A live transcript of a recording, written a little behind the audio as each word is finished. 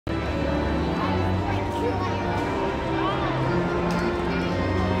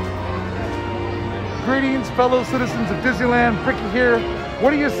Greetings, fellow citizens of Disneyland. Brickey here. What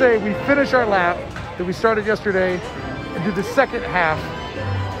do you say we finish our lap that we started yesterday and do the second half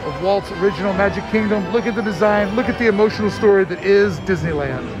of Walt's original Magic Kingdom? Look at the design, look at the emotional story that is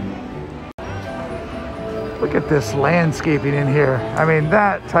Disneyland. Look at this landscaping in here. I mean,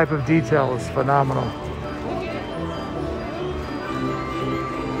 that type of detail is phenomenal.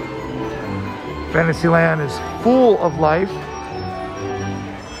 Fantasyland is full of life.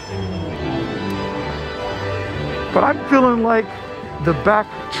 But I'm feeling like the back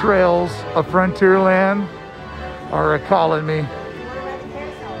trails of Frontierland are calling me.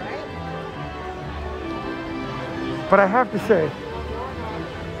 But I have to say,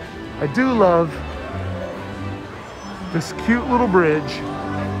 I do love this cute little bridge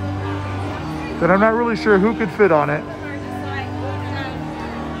that I'm not really sure who could fit on it.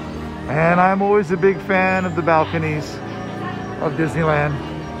 And I'm always a big fan of the balconies of Disneyland.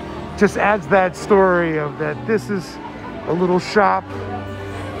 Just adds that story of that this is a little shop,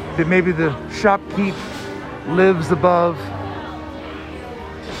 that maybe the shopkeep lives above.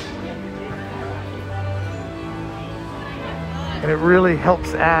 And it really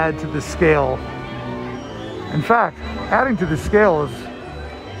helps add to the scale. In fact, adding to the scale is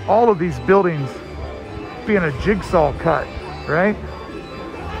all of these buildings being a jigsaw cut, right?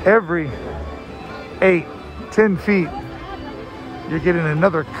 Every 8-10 feet, you're getting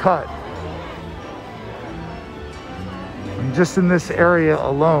another cut. And just in this area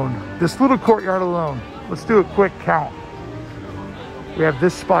alone, this little courtyard alone, let's do a quick count. We have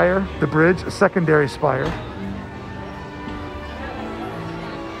this spire, the bridge, a secondary spire.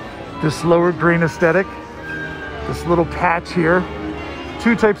 This lower green aesthetic, this little patch here,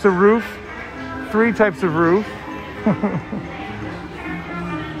 2 types of roof, 3 types of roof.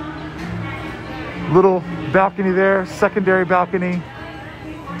 Little balcony there, secondary balcony,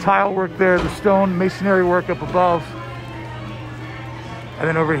 tile work there, the stone masonry work up above. And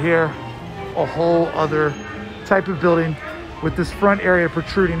then over here, a whole other type of building with this front area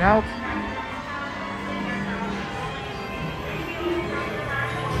protruding out.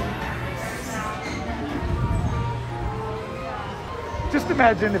 Just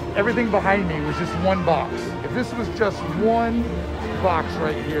imagine if everything behind me was just one box. If this was just one box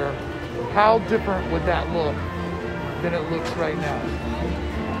right here, how different would that look than it looks right now?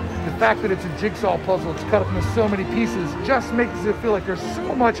 The fact that it's a jigsaw puzzle, it's cut up into so many pieces, just makes it feel like there's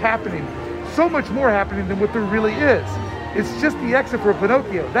so much happening, so much more happening than what there really is. It's just the exit for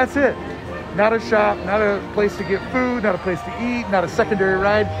Pinocchio, that's it. Not a shop, not a place to get food, not a place to eat, not a secondary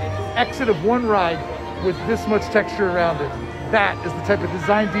ride. Exit of one ride with this much texture around it. That is the type of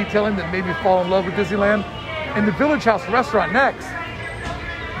design detailing that made me fall in love with Disneyland. And the Village House restaurant next.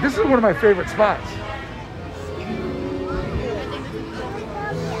 This is one of my favorite spots.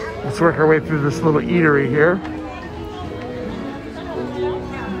 Let's work our way through this little eatery here.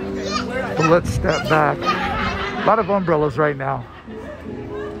 But let's step back. A lot of umbrellas right now.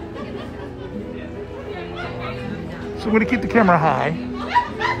 So I'm going to keep the camera high.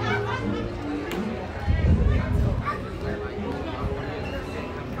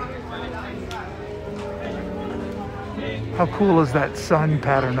 How cool is that sun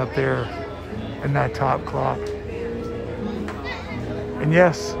pattern up there in that top clock? And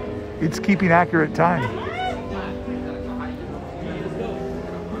yes, it's keeping accurate time.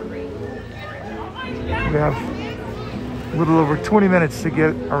 We have a little over 20 minutes to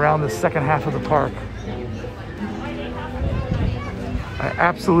get around the second half of the park. I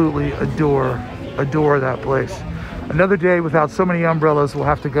absolutely adore that place. Another day without so many umbrellas, we'll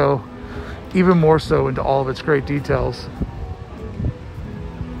have to go even more so into all of its great details.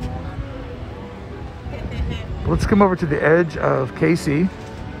 Let's come over to the edge of KC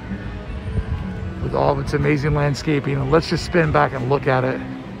with all of its amazing landscaping, and let's just spin back and look at it.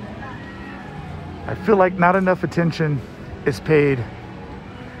 I feel like not enough attention is paid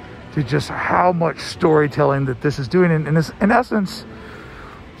to just how much storytelling that this is doing. And in essence,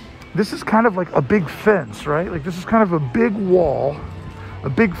 this is kind of like a big fence, right? Like this is kind of a big wall, a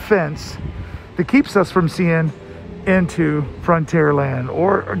big fence that keeps us from seeing into Frontierland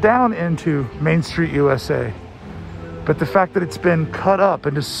or down into Main Street USA. But the fact that it's been cut up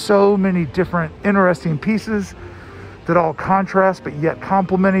into so many different interesting pieces that all contrast but yet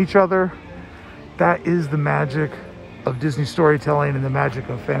complement each other, that is the magic of Disney storytelling and the magic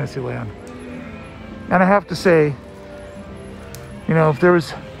of Fantasyland. And I have to say, you know, if there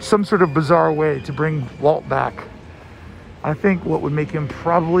was some sort of bizarre way to bring Walt back, I think what would make him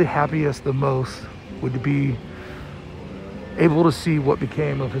probably happiest the most would be able to see what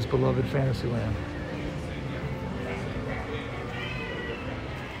became of his beloved Fantasyland.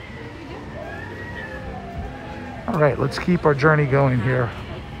 All right, let's keep our journey going here.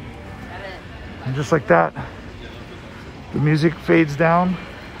 And just like that, the music fades down.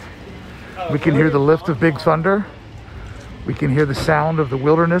 We can hear the lift of Big Thunder. We can hear the sound of the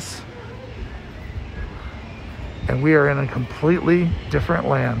wilderness. And we are in a completely different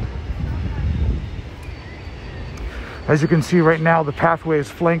land. As you can see right now, the pathway is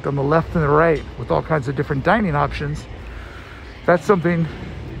flanked on the left and the right with all kinds of different dining options. That's something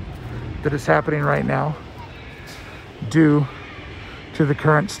that is happening right now due to the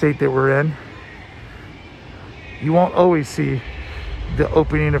current state that we're in. You won't always see the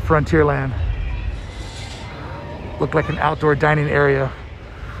opening of Frontierland look like an outdoor dining area,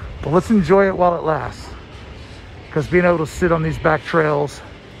 but let's enjoy it while it lasts, because being able to sit on these back trails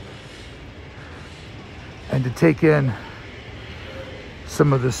and to take in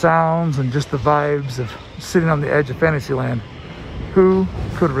some of the sounds and just the vibes of sitting on the edge of Fantasyland, who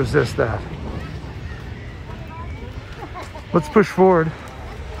could resist that? Let's push forward.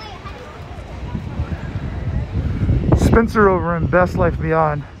 Spencer over in Best Life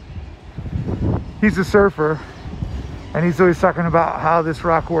Beyond, he's a surfer, and he's always talking about how this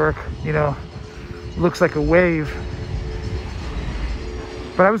rock work, you know, looks like a wave.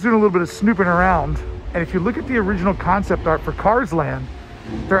 But I was doing a little bit of snooping around, and if you look at the original concept art for Cars Land,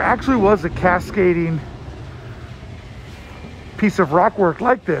 there actually was a cascading piece of rock work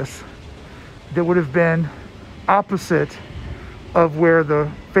like this that would have been opposite of where the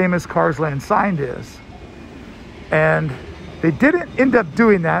famous Cars Land sign is. And they didn't end up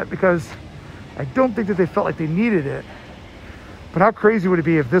doing that because I don't think that they felt like they needed it. But how crazy would it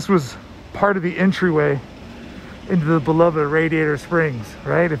be if this was part of the entryway into the beloved Radiator Springs,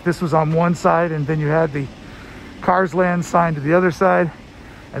 right? If this was on one side and then you had the Cars Land sign to the other side,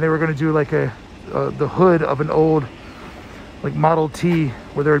 and they were going to do like the hood of an old like Model T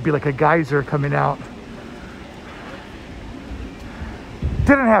where there would be like a geyser coming out.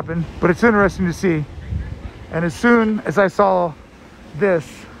 Didn't happen, but it's interesting to see. And as soon as I saw this,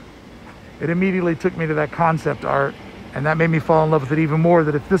 it immediately took me to that concept art, and that made me fall in love with it even more,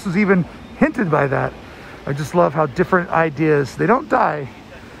 that if this was even hinted by that, I just love how different ideas, they don't die,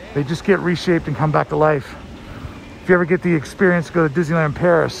 they just get reshaped and come back to life. If you ever get the experience to go to Disneyland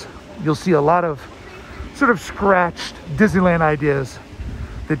Paris, you'll see a lot of sort of scratched Disneyland ideas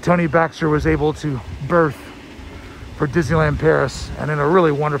that Tony Baxter was able to birth for Disneyland Paris, and in a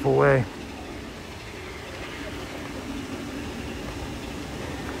really wonderful way.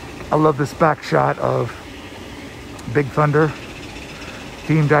 I love this back shot of Big Thunder,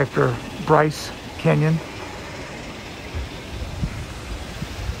 themed after Bryce Canyon.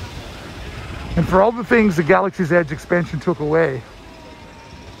 And for all the things the Galaxy's Edge expansion took away,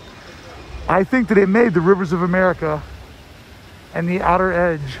 I think that it made the Rivers of America and the outer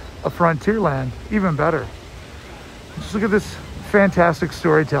edge of Frontierland even better. Just look at this fantastic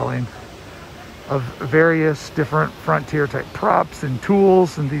storytelling of various different frontier type props and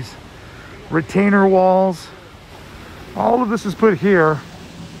tools and these retainer walls. All of this is put here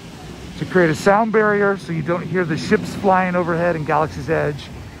to create a sound barrier so you don't hear the ships flying overhead in Galaxy's Edge,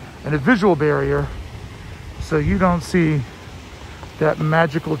 and a visual barrier so you don't see that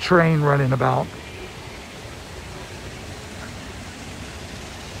magical train running about.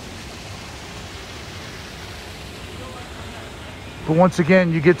 But once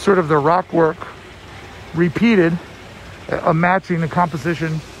again, you get sort of the rock work repeated, matching the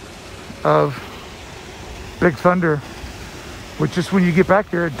composition of Big Thunder, which just when you get back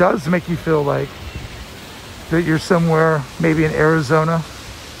here, it does make you feel like that you're somewhere maybe in Arizona,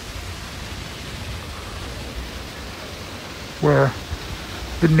 where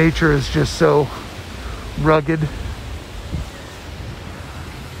the nature is just so rugged.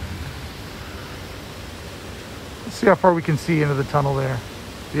 Let's see how far we can see into the tunnel there,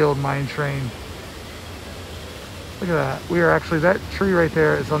 the old mine train. Look at that. We are actually, that tree right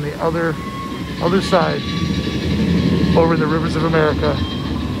there is on the other side, over in the Rivers of America.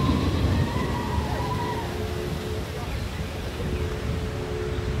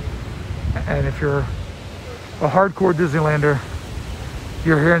 And if you're a hardcore Disneylander,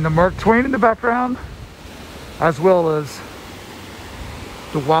 you're hearing the Mark Twain in the background, as well as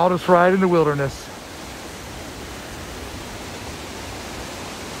the wildest ride in the wilderness.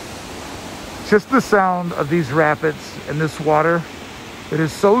 Just the sound of these rapids and this water, it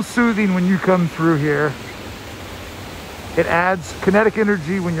is so soothing when you come through here. It adds kinetic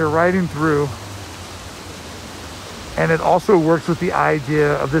energy when you're riding through. And it also works with the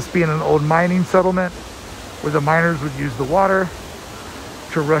idea of this being an old mining settlement where the miners would use the water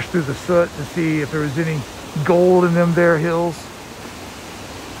to rush through the soot to see if there was any gold in them there hills.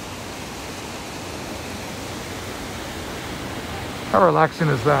 How relaxing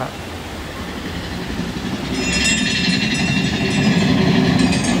is that?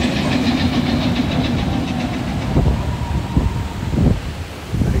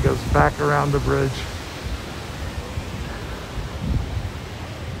 And he goes back around the bridge.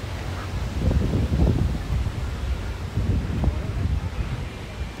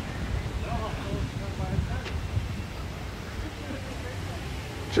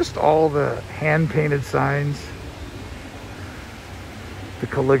 Just all the hand-painted signs, the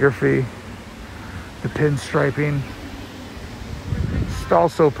calligraphy, the pinstriping. It's all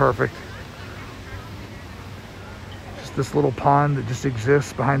so perfect. Just this little pond that just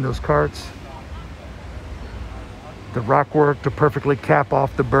exists behind those carts. The rock work to perfectly cap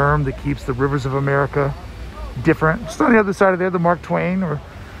off the berm that keeps the rivers of America different. Just on the other side of there, the Mark Twain or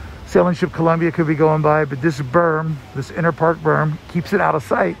sailing ship Columbia could be going by, but this berm, this inner park berm, keeps it out of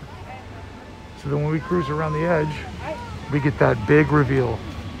sight. So then when we cruise around the edge, we get that big reveal.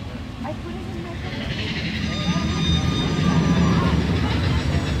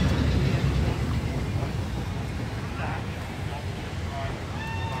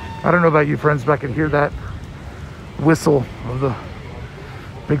 I don't know about you friends, but I can hear that whistle of the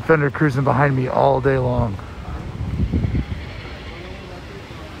Big Thunder cruising behind me all day long.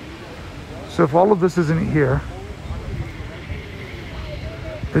 So if all of this isn't here,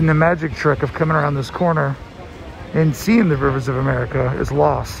 then the magic trick of coming around this corner and seeing the rivers of America is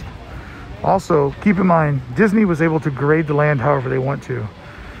lost. Also, keep in mind, Disney was able to grade the land however they want to.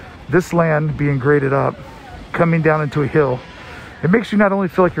 This land being graded up, coming down into a hill, it makes you not only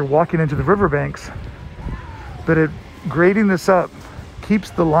feel like you're walking into the riverbanks, but grading this up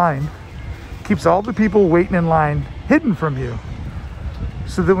keeps the line, keeps all the people waiting in line hidden from you.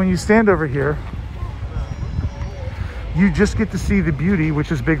 So that when you stand over here, you just get to see the beauty, which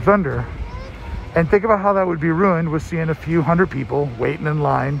is Big Thunder. And think about how that would be ruined with seeing a few hundred people waiting in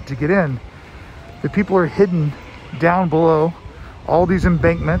line to get in. The people are hidden down below all these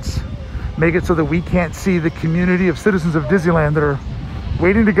embankments, make it so that we can't see the community of citizens of Disneyland that are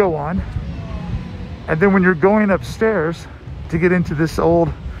waiting to go on. And then when you're going upstairs to get into this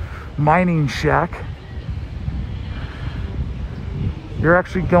old mining shack, you're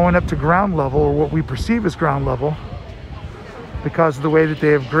actually going up to ground level, or what we perceive as ground level, because of the way that they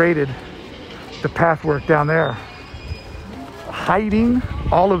have graded the pathwork down there, hiding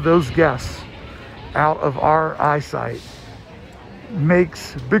all of those guests out of our eyesight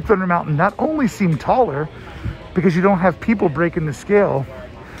makes Big Thunder Mountain not only seem taller because you don't have people breaking the scale,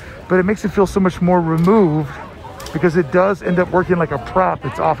 but it makes it feel so much more removed because it does end up working like a prop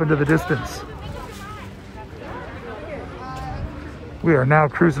that's off into the distance. We are now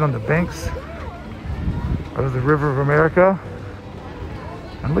cruising on the banks of the River of America.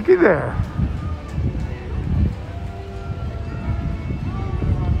 And looky there.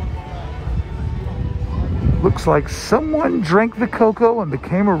 Looks like someone drank the cocoa and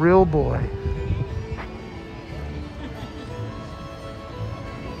became a real boy.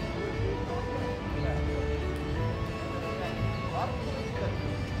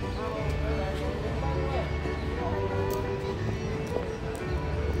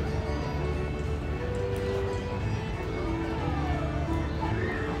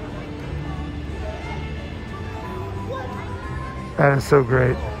 That is so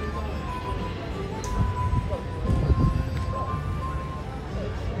great.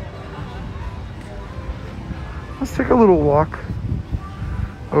 Let's take a little walk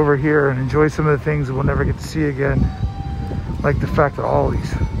over here and enjoy some of the things that we'll never get to see again. Like the fact that all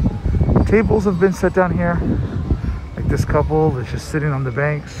these tables have been set down here. Like this couple that's just sitting on the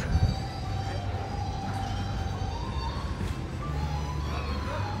banks.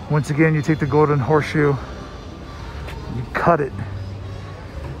 Once again, you take the golden horseshoe, you cut it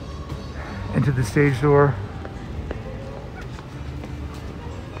into the stage door.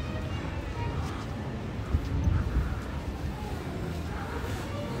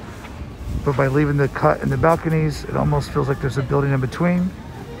 But by leaving the cut in the balconies, it almost feels like there's a building in between.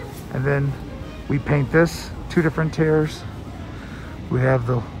 And then we paint this, 2 different tiers. We have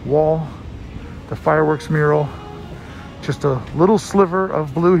the wall, the fireworks mural, just a little sliver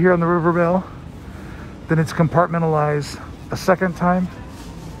of blue here on the river bell. Then it's compartmentalized a second time.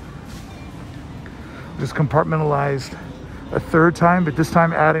 Just compartmentalized a third time, but this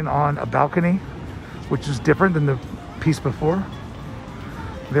time adding on a balcony, which is different than the piece before.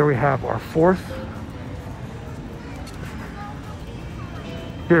 There we have our 4th.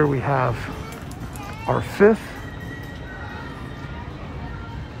 Here we have our 5th.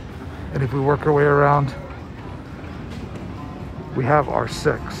 And if we work our way around, we have our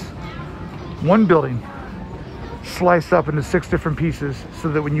 6th. One building sliced up into 6 different pieces so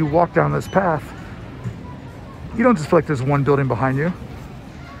that when you walk down this path, you don't just feel like there's one building behind you.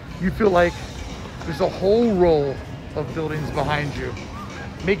 You feel like there's a whole row of buildings behind you,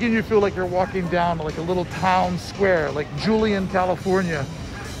 making you feel like you're walking down like a little town square, like Julian, California,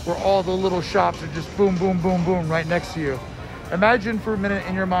 where all the little shops are just boom, boom, boom, boom right next to you. Imagine for a minute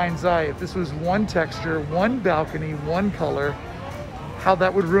in your mind's eye, if this was one texture, one balcony, one color, how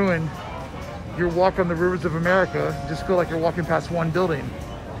that would ruin your walk on the rivers of America. You just feel like you're walking past one building.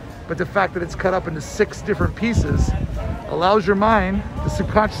 But the fact that it's cut up into 6 different pieces allows your mind to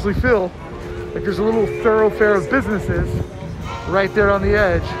subconsciously feel like there's a little thoroughfare of businesses right there on the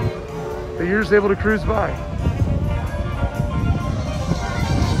edge that you're just able to cruise by.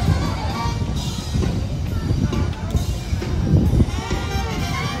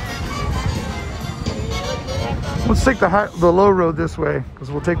 Let's take the low road this way,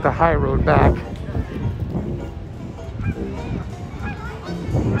 because we'll take the high road back.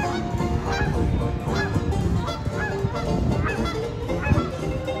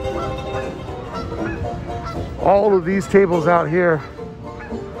 All of these tables out here,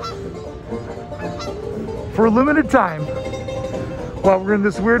 for a limited time, while we're in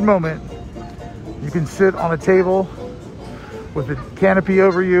this weird moment, you can sit on a table with a canopy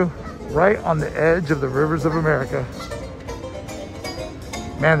over you, right on the edge of the rivers of America.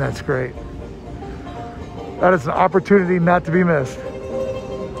 Man, that's great. That is an opportunity not to be missed.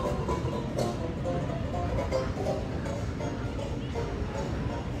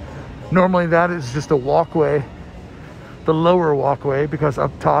 Normally that is just a walkway, the lower walkway, because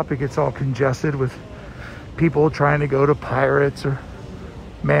up top it gets all congested with people trying to go to Pirates or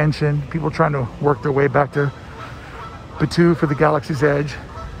Mansion, people trying to work their way back to Batuu for the Galaxy's Edge.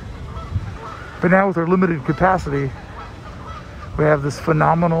 But now with our limited capacity, we have this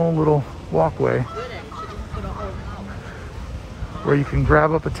phenomenal little walkway where you can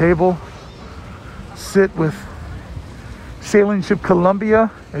grab up a table, sit with sailing ship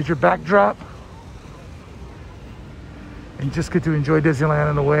Columbia as your backdrop, and just get to enjoy Disneyland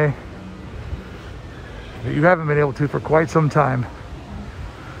in a way that you haven't been able to for quite some time.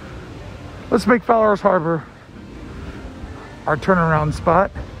 Let's make Fowler's Harbor our turnaround spot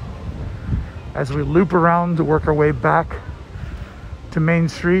as we loop around to work our way back to Main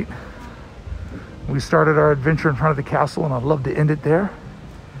Street. We started our adventure in front of the castle, and I'd love to end it there.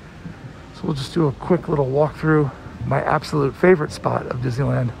 So we'll just do a quick little walk through my absolute favorite spot of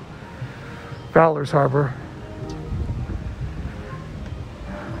Disneyland, Fowler's Harbor.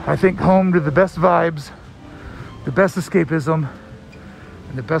 I think home to the best vibes, the best escapism,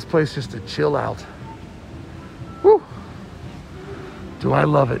 and the best place just to chill out. Woo! Do I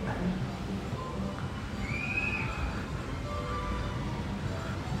love it.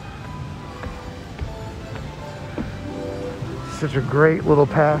 Such a great little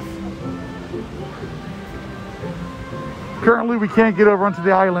path. Currently we can't get over onto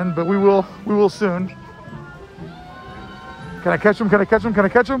the island, but we will soon. Can I catch him? Can I catch him? Can I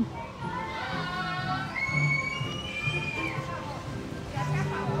catch him?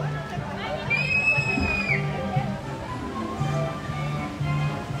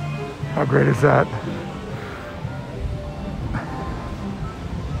 How great is that?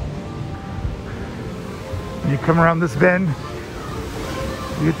 You come around this bend,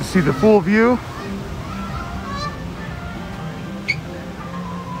 you get to see the full view.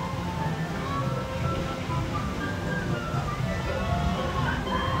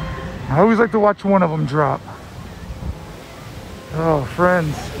 I always like to watch one of them drop. Oh,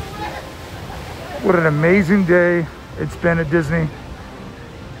 friends, what an amazing day it's been at Disney.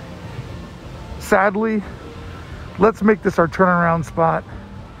 Sadly, let's make this our turnaround spot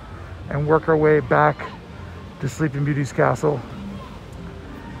and work our way back to Sleeping Beauty's castle.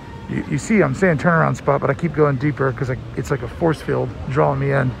 You see, I'm saying turnaround spot, but I keep going deeper because it's like a force field drawing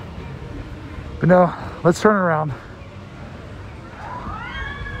me in. But no, let's turn around.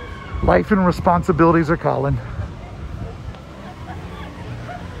 Life and responsibilities are calling.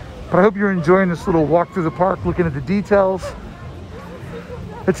 But I hope you're enjoying this little walk through the park, looking at the details.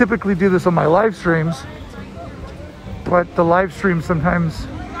 I typically do this on my live streams, but the live streams sometimes,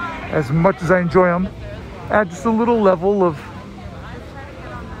 as much as I enjoy them, add just a little level of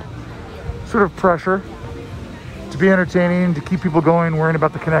sort of pressure to be entertaining, to keep people going, worrying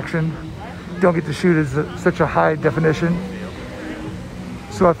about the connection. Don't get to shoot as such a high definition.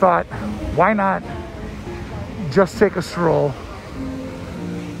 So I thought, why not just take a stroll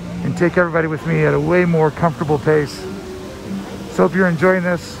and take everybody with me at a way more comfortable pace. So hope you're enjoying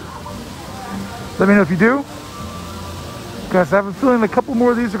this. Let me know if you do, because I have a feeling a couple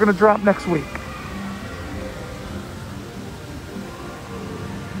more of these are going to drop next week.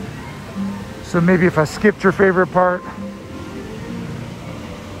 So maybe if I skipped your favorite part,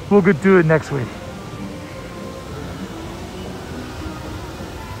 we'll go do it next week.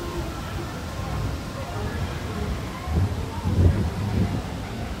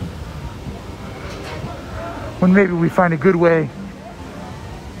 When maybe we find a good way,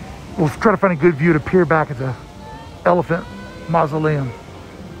 we'll try to find a good view to peer back at the elephant mausoleum.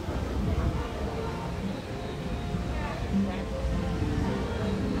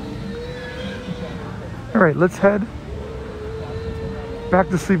 All right, let's head back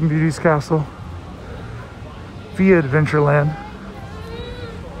to Sleeping Beauty's castle via Adventureland.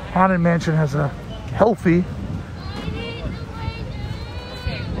 Haunted Mansion has a healthy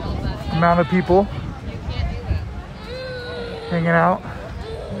amount of people hanging out.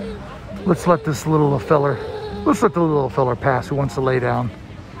 Let's let the little feller pass who wants to lay down.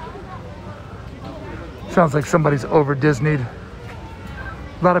 Sounds like somebody's over Disney'd.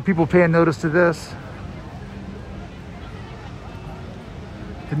 A lot of people paying notice to this.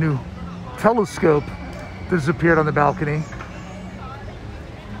 The new telescope that has appeared on the balcony.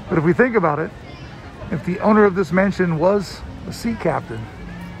 But if we think about it, if the owner of this mansion was a sea captain,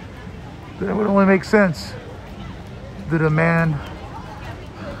 then it would only make sense that a man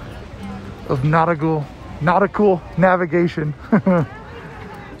of nautical navigation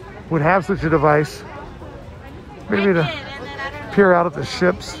would have such a device, maybe to peer out at the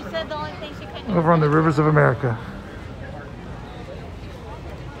ships over on the rivers of America.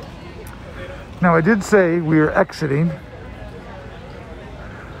 Now, I did say we are exiting,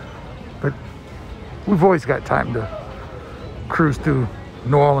 but we've always got time to cruise through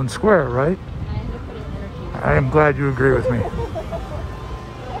New Orleans Square, right? I am glad you agree with me.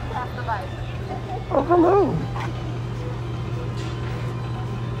 Oh, hello.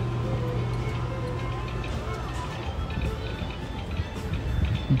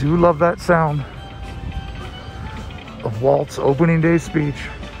 Do love that sound of Walt's opening day speech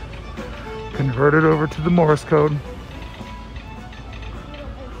converted over to the Morse code.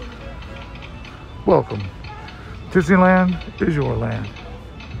 Welcome. Disneyland is your land.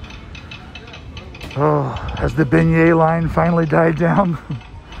 Oh, has the beignet line finally died down?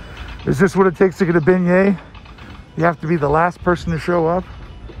 Is this what it takes to get a beignet? You have to be the last person to show up?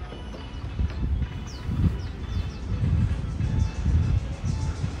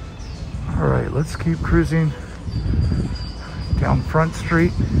 All right, let's keep cruising down Front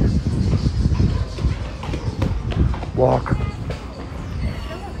Street. Walk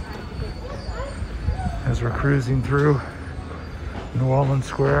as we're cruising through New Orleans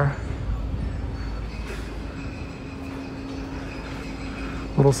Square.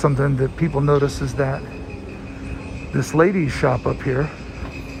 Little something that people notice is that this lady's shop up here,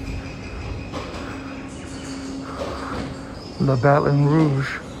 Le Baton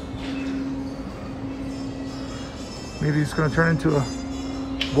Rouge, maybe it's going to turn into a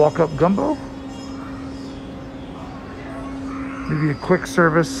walk-up gumbo. Maybe a quick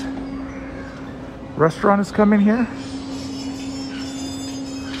service restaurant is coming here.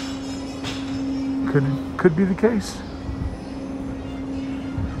 Could be the case.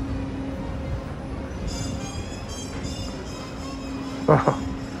 Oh,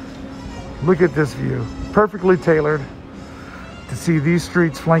 look at this view. Perfectly tailored to see these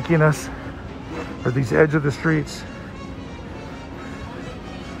streets flanking us, or these edge of the streets,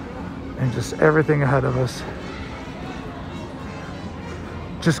 and just everything ahead of us.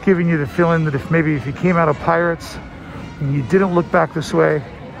 Just giving you the feeling that if you came out of Pirates and you didn't look back this way,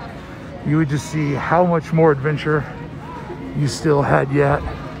 you would just see how much more adventure you still had yet.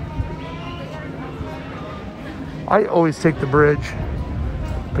 I always take the bridge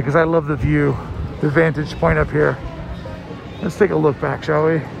because I love the view, the vantage point up here. Let's take a look back, shall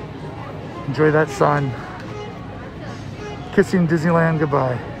we? Enjoy that sun. Kissing Disneyland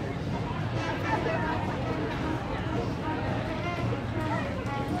goodbye.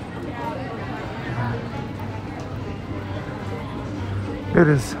 It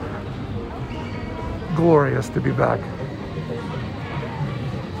is glorious to be back.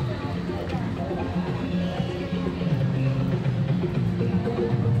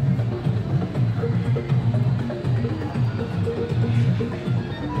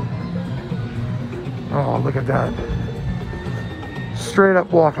 Oh, look at that. Straight up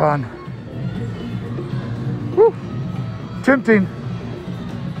walk on. Woo! Tempting.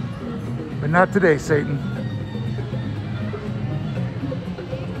 But not today, Satan.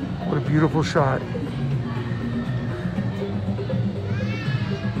 What a beautiful shot.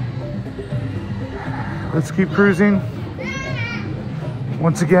 Let's keep cruising.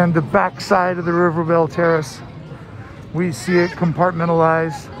 Once again, the back side of the River Belle Terrace. We see it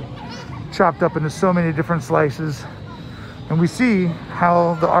compartmentalized chopped up into so many different slices. And we see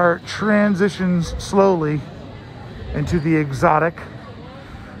how the art transitions slowly into the exotic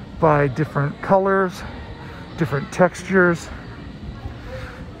by different colors, different textures,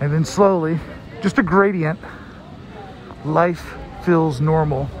 and then slowly, just a gradient, life feels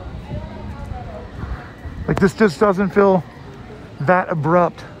normal. Like this just doesn't feel that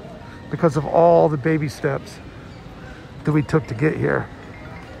abrupt because of all the baby steps that we took to get here.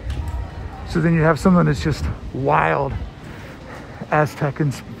 So then you have something that's just wild, Aztec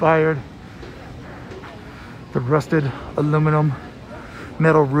inspired. The rusted aluminum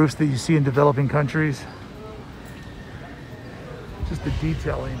metal roofs that you see in developing countries. Just the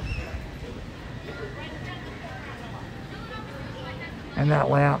detailing. And that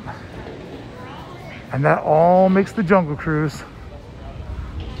lamp. And that all makes the Jungle Cruise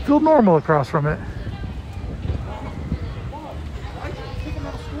feel normal across from it. Why did you take him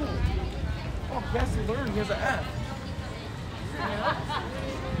out of school? Oh, he has to learn. He has an F.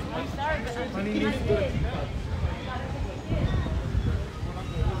 Honey needs to go to teacup.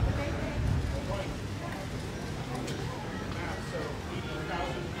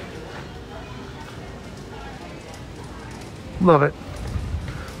 Love it.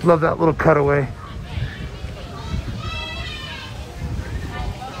 Love that little cutaway.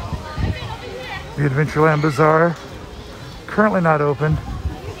 The Adventureland Bazaar, currently not open,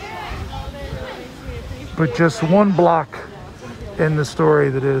 but just one block in the story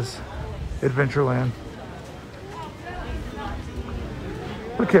that is Adventureland.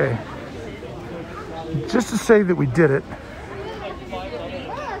 Okay, just to say that we did it,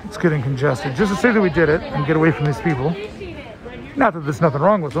 it's getting congested, just to say that we did it and get away from these people. Not that there's nothing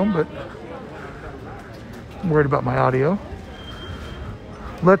wrong with them, but I'm worried about my audio.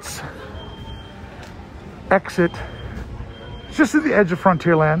 Let's exit just at the edge of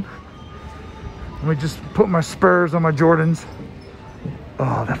Frontierland. Let me just put my spurs on my Jordans.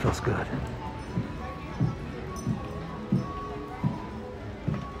 Oh, that feels good.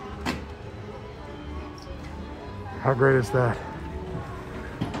 How great is that?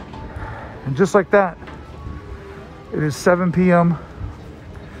 And just like that, it is 7 p.m.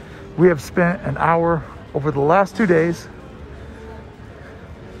 We have spent an hour over the last 2 days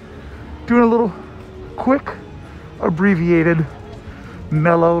doing a little quick, abbreviated,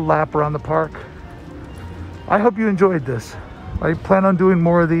 mellow lap around the park. I hope you enjoyed this. I plan on doing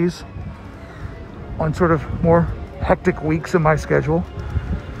more of these on sort of more hectic weeks in my schedule,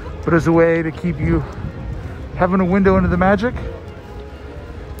 but as a way to keep you having a window into the magic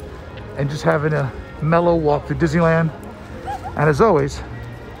and just having a mellow walk through Disneyland. And as always,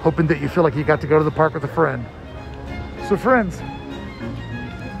 hoping that you feel like you got to go to the park with a friend. So friends,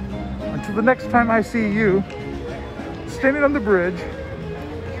 until the next time I see you standing on the bridge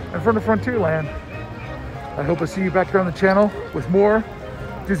in front of Frontierland, I hope I see you back here on the channel with more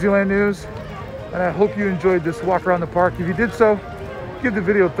Disneyland news. And I hope you enjoyed this walk around the park. If you did so, give the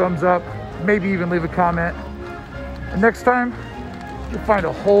video a thumbs up, maybe even leave a comment. And next time, you'll find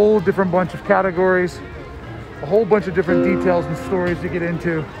a whole different bunch of categories, a whole bunch of different details and stories to get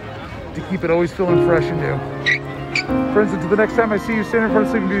into to keep it always feeling fresh and new. Friends, until the next time I see you standing in front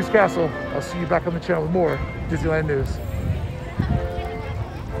of Sleeping Beauty's castle, I'll see you back on the channel with more Disneyland news.